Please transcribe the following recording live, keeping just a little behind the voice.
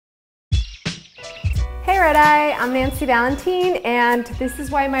Red Eye. I'm Nancy Valentine, and this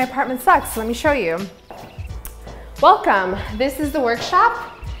is why my apartment sucks. So let me show you. Welcome. This is the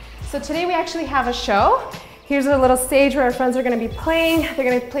workshop. So today we actually have a show. Here's a little stage where our friends are going to be playing. They're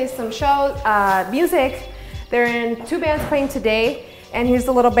going to play some music. They're in 2 bands playing today. And here's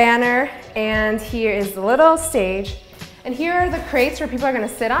the little banner, and here is the little stage. And here are the crates where people are going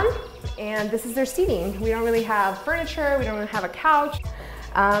to sit on. And this is their seating. We don't really have furniture. We don't really have a couch.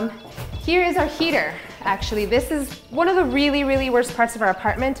 Here is our heater. Actually, this is one of the really worst parts of our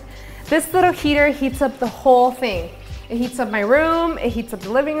apartment. This little heater heats up the whole thing. It heats up my room, it heats up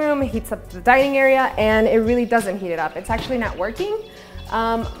the living room, it heats up the dining area, and it really doesn't heat it up. It's actually not working.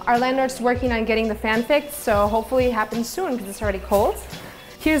 Our landlord's working on getting the fan fixed, so hopefully it happens soon because it's already cold.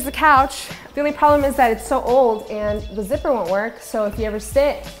 Here's the couch. The only problem is that it's so old and the zipper won't work, so if you ever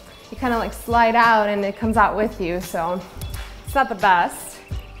sit, you kind of like slide out and it comes out with you, so it's not the best.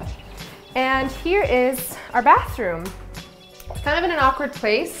 And here is our bathroom. It's kind of in an awkward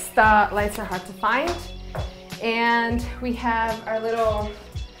place. The lights are hard to find. And we have our little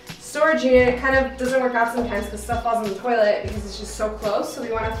storage unit. It kind of doesn't work out sometimes because stuff falls in the toilet because it's just so close. So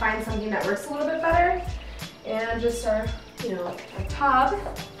we want to find something that works a little bit better. And just our, our tub.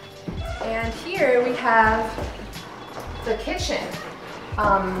 And here we have the kitchen.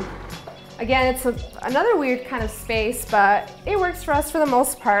 Again, it's another weird kind of space, but it works for us for the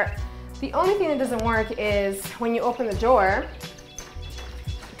most part. The only thing that doesn't work is when you open the door,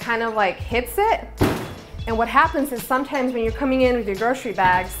 it kind of like hits it. And what happens is sometimes when you're coming in with your grocery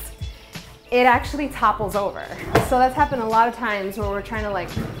bags, it actually topples over. So that's happened a lot of times where we're trying to like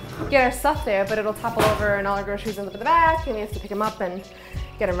get our stuff there, but it'll topple over and all our groceries end up in the back and we have to pick them up and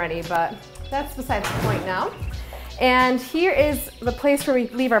get them ready. But that's besides the point now. And here is the place where we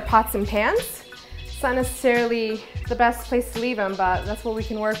leave our pots and pans. It's not necessarily the best place to leave them, but that's what we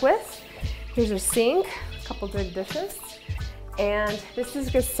can work with. Here's your sink, a couple good dishes. And this is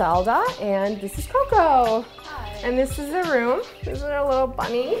Griselda, and this is Coco. Hi. And this is the room. This is our little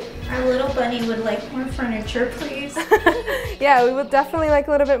bunny. Our little bunny would like more furniture, please. Yeah, we would definitely like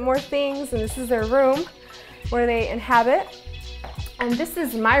a little bit more things. And this is their room where they inhabit. And this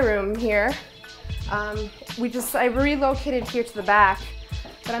is my room here. I relocated here to the back,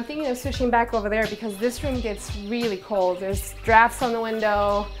 but I'm thinking of switching back over there because this room gets really cold. There's drafts on the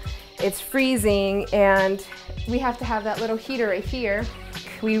window. It's freezing, and we have to have that little heater right here.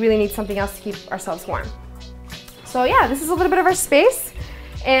 We really need something else to keep ourselves warm. So yeah, this is a little bit of our space.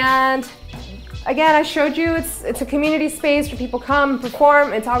 And again, I showed you it's a community space where people come,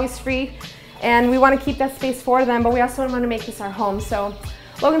 perform. It's always free. And we want to keep that space for them, but we also want to make this our home. So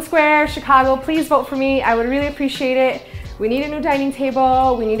Logan Square, Chicago, please vote for me. I would really appreciate it. We need a new dining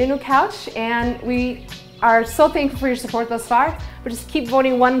table. We need a new couch. And we are so thankful for your support thus far, but just keep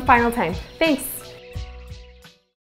voting one final time. Thanks.